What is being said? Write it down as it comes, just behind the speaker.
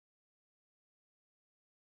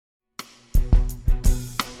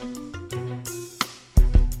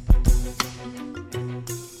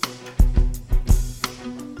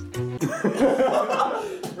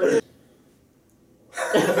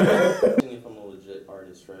If I'm a legit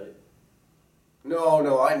artist, right?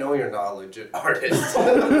 No, I know you're not a legit artist.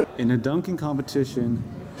 In a dunking competition,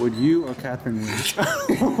 would you or Catherine win?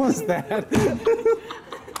 What was that?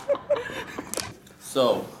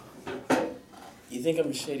 So, you think I'm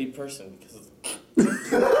a shady person because of...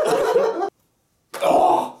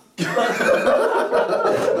 Oh!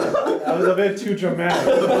 That was a bit too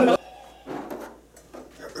dramatic.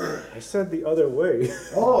 I said the other way.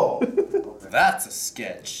 Oh! That's a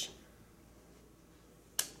sketch.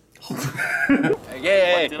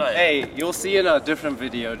 Hey, you'll see in a different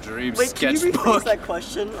video, Dream's Wait, can you sketchbook. rephrase that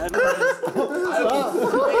question? I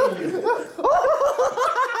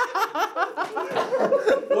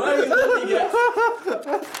Why are you looking at...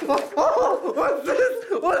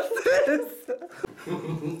 What's this?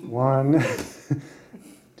 1,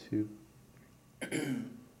 2.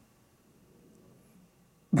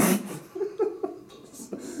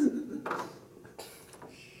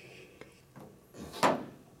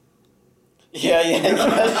 Yeah. I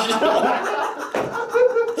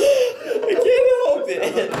can't help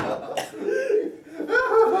it.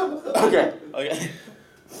 Okay.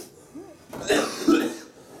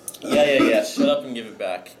 Yeah. Shut up and give it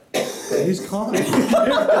back. He's confident.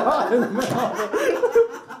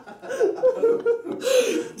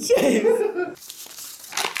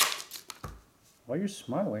 James. Why are you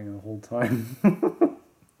smiling the whole time?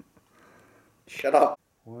 Shut up.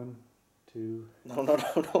 1, 2. No.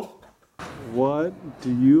 What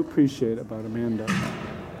do you appreciate about Amanda?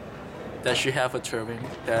 That she have a turban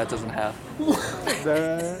that doesn't have. No,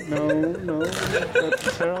 that's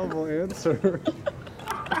a terrible answer.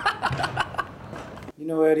 You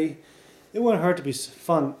know, Eddie, it wouldn't hurt to be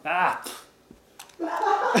fun.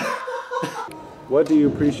 What do you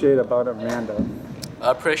appreciate about Amanda?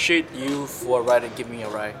 I appreciate you for giving me a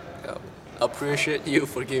ride. Appreciate you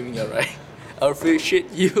for giving me a ride. I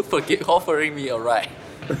appreciate you for offering me a ride.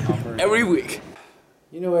 Every week.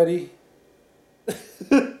 You know, Eddie.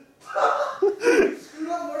 screwed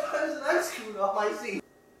up more times than I've screwed up my seat.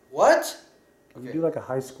 What? Can you do like a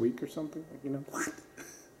high squeak or something? Like, you know?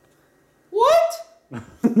 What?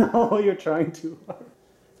 No, you're trying too hard.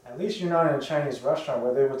 At least you're not in a Chinese restaurant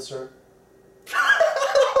where they would serve.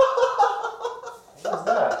 What was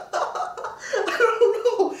that? I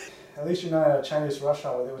don't know. At least you're not in a Chinese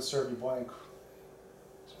restaurant where they would serve you boiling.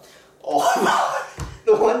 Oh,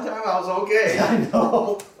 the one time I was okay. I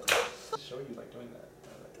know. Show you like doing that.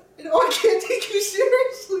 You know, I can't take you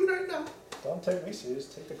seriously right now. Don't take me serious.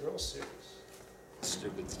 Take the girls serious.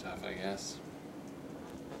 Stupid stuff, I guess.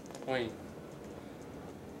 Wait.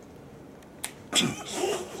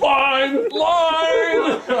 Line!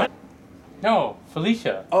 No,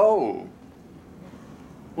 Felicia. Oh.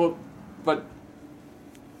 Well, but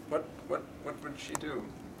what would she do?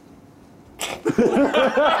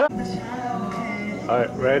 Alright,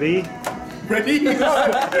 ready? Ready? You're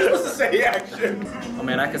supposed to say action. Oh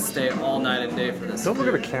man, I could stay all night and day for this. Don't look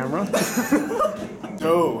at the camera.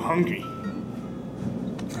 So hungry.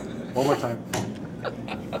 One more time.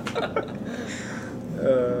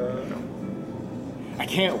 I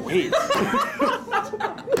can't wait.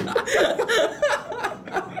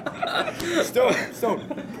 Stone,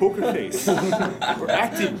 poker face. We're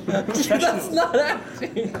acting. That's not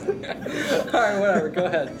acting. Alright, whatever, go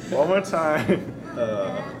ahead. One more time.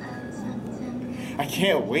 I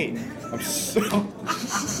can't wait. I'm so...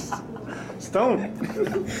 Stone.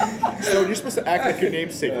 So you're supposed to act like your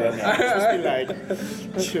namesake right now. You're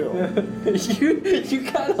supposed to be like, chill. You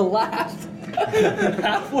kind of laughed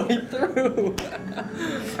halfway through.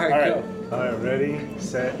 Alright, go. Alright, ready,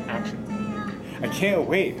 set, action. I can't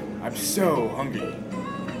wait. I'm so hungry.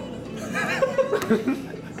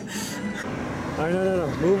 Alright, no.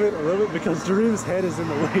 Move it a little bit because Dream's head is in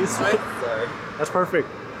the way. So Sorry. that's perfect.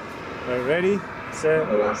 Alright, ready, set.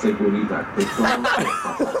 Because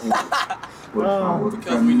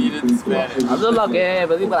we needed the Spanish.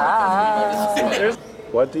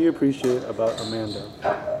 What do you appreciate about Amanda?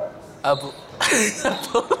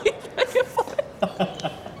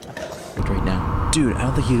 Right now. Dude, I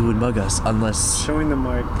don't think he would mug us unless... Showing the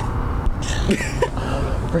mic.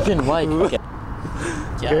 Freaking Mike. Okay.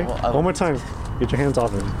 Yeah, Okay, well, one more time. Get your hands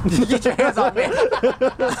off him. Get your hands off me. I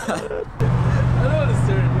don't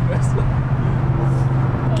understand you guys.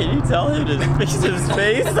 Can you tell him to fix his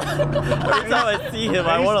face? Every time I see him,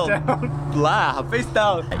 I want to laugh. Face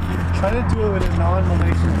down. Try to do it with a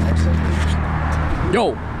non-Malaysian accent.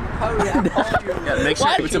 Yo! Yeah, make sure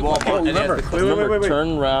it's a wall. Remember, Wait.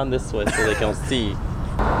 turn around this way so they can see.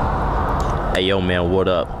 Hey, yo, man, what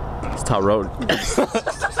up? It's Todd Road.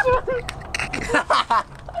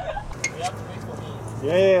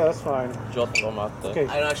 Yeah, that's fine. Okay.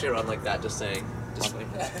 I don't actually run like that, just saying. Just like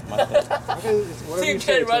Okay, it's whatever Team you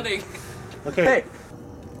say, 10 running. Okay. Hey.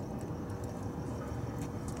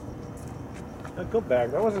 Go back.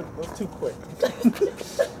 That was too quick.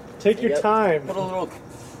 Take your time. Put a little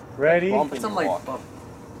Ready? some like bump.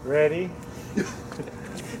 Ready? Let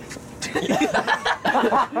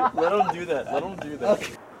him do that. Let him do that.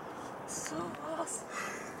 Okay. So awesome.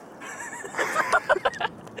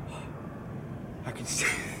 I can see.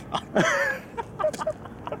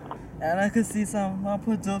 And I could see some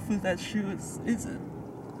Mapo tofu that shoes. Is it?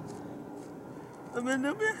 I'm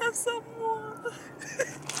gonna have some more.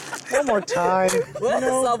 One more time. What?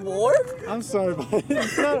 Some more? I'm sorry, but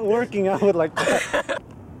it's not working out like that.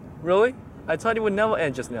 Really? I thought it would never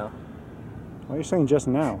end just now. What are you saying just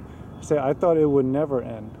now? I thought it would never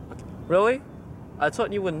end. Really? I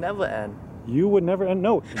thought you would never end. You would never end?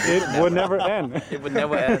 No, it would never end. It would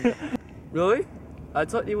never end. Really? I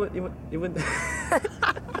thought you would.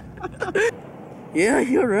 Yeah,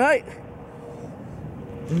 you're right.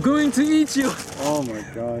 I'm going to eat you. Oh my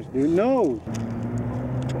gosh, dude, no.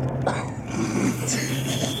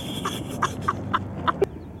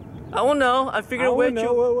 I don't know. I figured where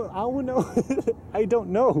you. I don't know. I don't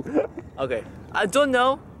know. Okay. I don't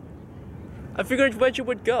know. I figured where you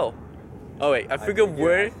would go. Oh wait, I figured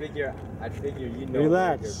where. I figure you know.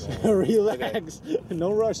 Relax. Relax.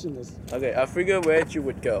 No rush in this. Okay, I figured where you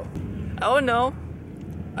would go. I don't know.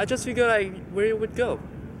 I just figured like where you would go.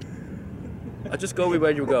 I just go with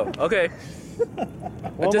where you go. Okay.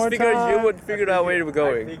 I just figured you would figure out where you were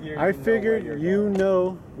going. I figured you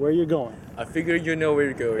know where you're going. I figured you know where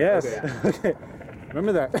you're going. Yes. Okay. Okay.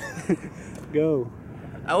 Remember that. Go.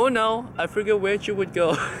 I don't know. I figured where you would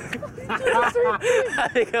go. You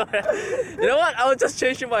know what? I'll just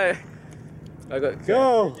change my.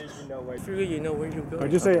 Go. I figured you know where you're going. Or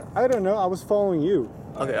just say, I don't know. I was following you.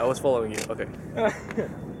 Okay, I was following you. Okay.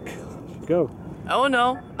 Go. I don't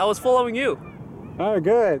know. I was following you. All right,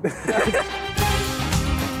 good.